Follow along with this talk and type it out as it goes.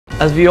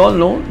As we all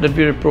know that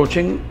we're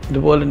approaching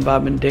the World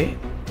Environment Day.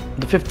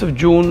 The 5th of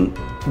June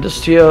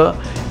this year,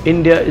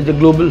 India is the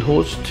global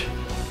host.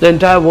 The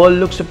entire world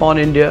looks upon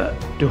India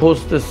to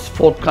host this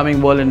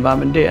forthcoming World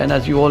Environment Day, and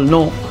as you all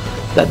know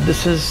that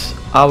this is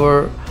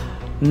our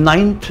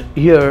 9th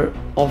year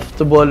of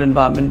the World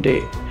Environment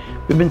Day.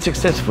 We've been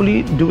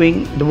successfully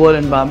doing the World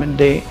Environment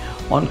Day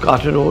on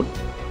Carter Road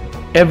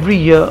every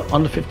year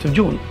on the 5th of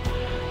June.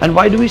 And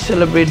why do we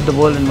celebrate the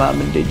World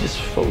Environment Day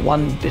just for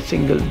one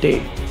single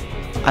day?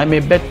 I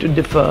may beg to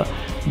differ,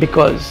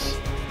 because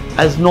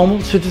as normal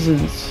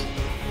citizens,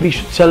 we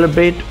should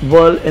celebrate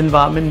World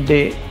Environment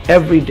Day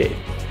every day.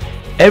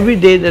 Every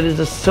day there is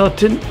a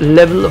certain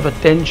level of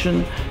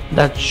attention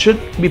that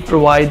should be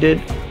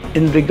provided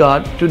in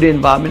regard to the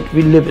environment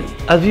we live in.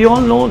 As we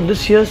all know,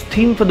 this year's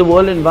theme for the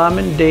World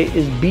Environment Day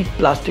is Beat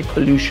Plastic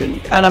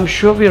Pollution. And I'm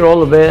sure we are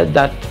all aware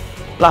that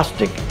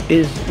plastic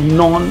is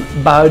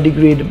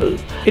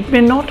non-biodegradable. It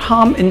may not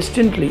harm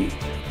instantly,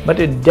 but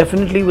it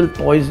definitely will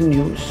poison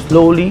you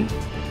slowly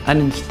and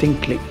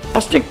instinctively.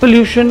 Plastic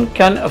pollution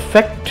can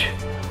affect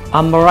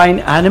our marine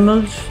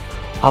animals,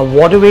 our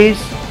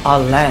waterways, our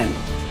land,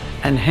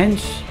 and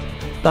hence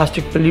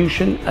plastic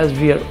pollution, as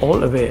we are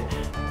all aware,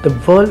 the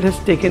world has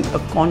taken a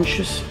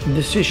conscious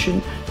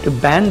decision to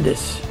ban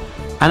this.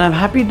 And I'm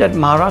happy that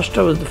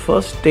Maharashtra was the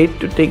first state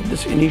to take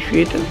this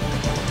initiative.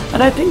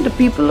 And I think the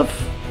people of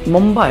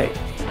Mumbai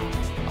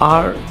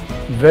are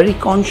very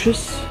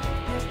conscious.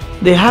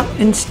 They have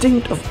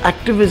instinct of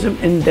activism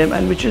in them,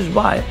 and which is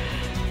why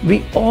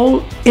we all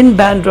in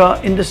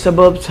Bandra, in the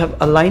suburbs,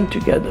 have aligned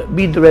together,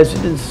 be it the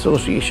residents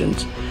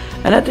associations.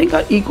 And I think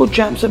our eco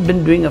champs have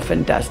been doing a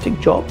fantastic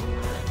job.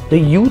 The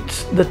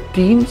youths, the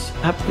teens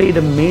have played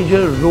a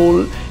major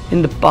role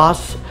in the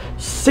past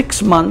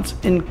 6 months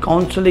in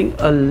counseling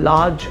a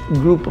large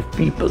group of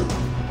people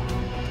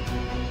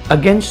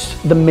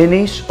against the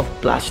menace of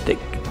plastic.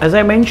 As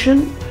I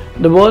mentioned,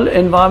 the World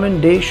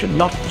Environment Day should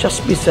not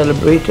just be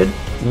celebrated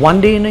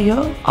one day in a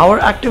year. Our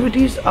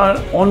activities are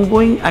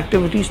ongoing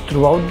activities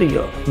throughout the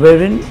year,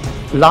 wherein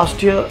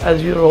last year,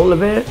 as you are all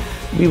aware,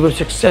 we were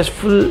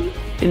successful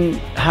in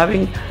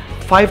having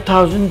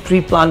 5,000 tree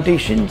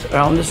plantations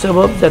around the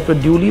suburbs that were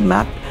duly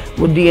mapped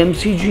with the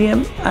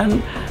MCGM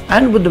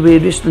and with the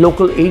various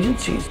local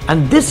agencies.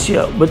 And this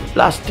year, with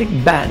plastic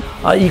ban,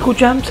 our eco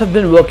champs have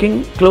been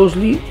working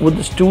closely with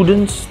the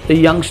students, the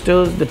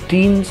youngsters, the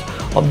teens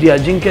of the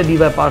Ajinkya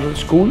D.Y. Patil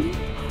School.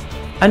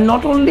 And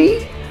not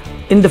only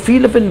in the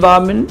field of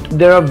environment,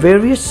 there are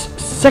various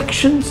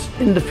sections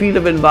in the field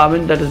of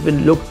environment that has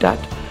been looked at.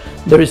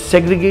 There is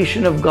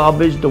segregation of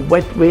garbage, the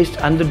wet waste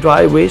and the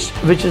dry waste,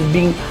 which is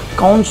being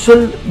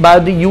counseled by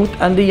the youth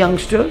and the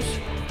youngsters.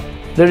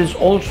 There is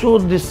also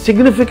the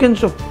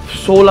significance of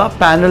solar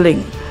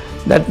paneling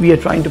that we are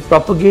trying to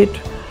propagate.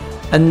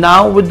 And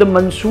now with the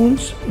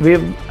monsoons, we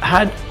have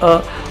had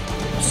a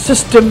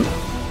system,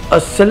 a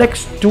select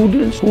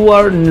students who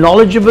are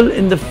knowledgeable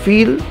in the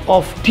field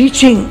of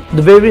teaching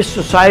the various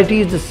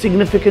societies the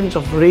significance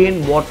of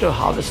rainwater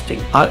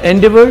harvesting. Our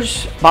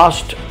endeavors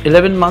past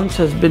 11 months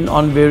has been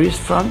on various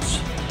fronts.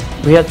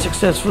 We had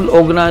successful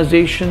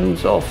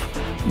organizations of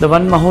the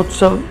Van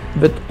Mahotsav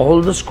with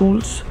all the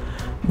schools.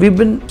 We've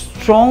been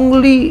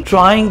strongly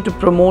trying to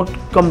promote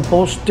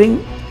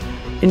composting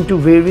into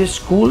various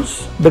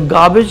schools. The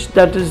garbage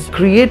that is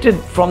created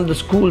from the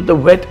school, the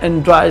wet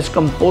and dry, is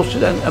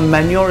composted and a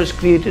manure is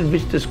created,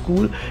 which the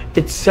school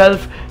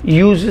itself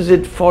uses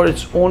it for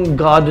its own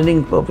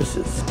gardening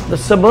purposes. The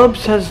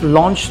suburbs has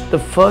launched the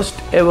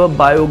first ever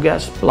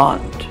biogas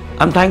plant.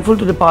 I'm thankful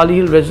to the Pali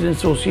Hill Resident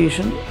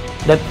Association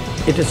that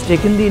it has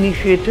taken the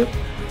initiative.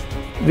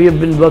 We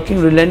have been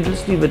working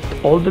relentlessly with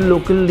all the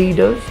local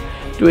leaders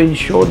to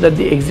ensure that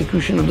the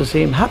execution of the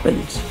same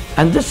happens.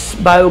 And this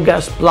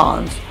biogas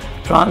plant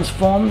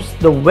transforms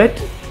the wet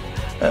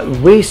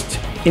waste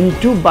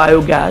into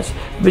biogas,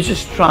 which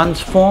is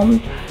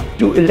transformed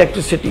to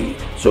electricity.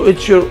 So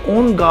it's your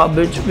own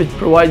garbage which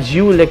provides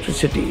you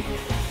electricity.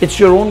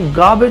 It's your own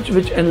garbage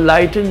which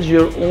enlightens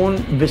your own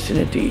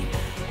vicinity.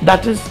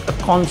 That is a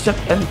concept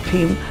and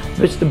theme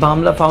which the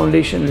Bhamla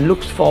Foundation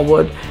looks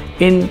forward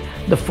in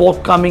the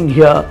forthcoming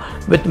year,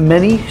 with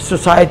many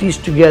societies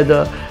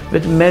together,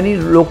 with many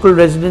local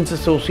residents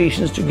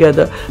associations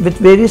together, with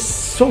various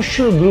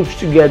social groups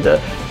together,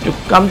 to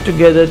come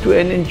together to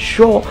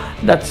ensure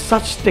that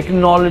such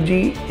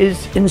technology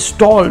is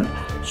installed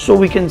so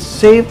we can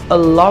save a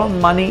lot of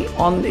money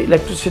on the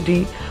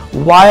electricity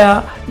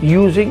via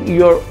using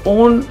your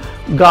own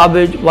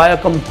garbage, via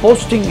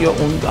composting your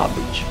own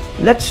garbage.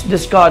 Let's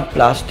discard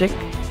plastic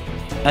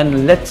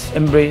and let's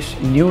embrace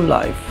new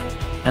life,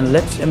 and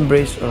let's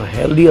embrace a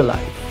healthier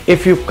life.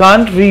 If you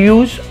can't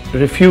reuse,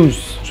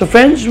 refuse. So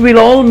friends, we'll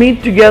all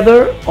meet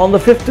together on the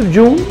 5th of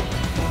June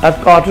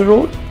at Carter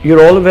Road.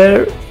 You're all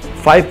aware,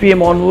 5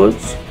 p.m.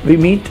 onwards, we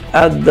meet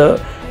at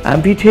the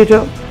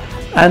amphitheater.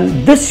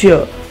 And this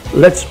year,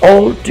 let's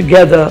all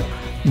together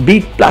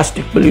beat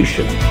plastic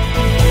pollution.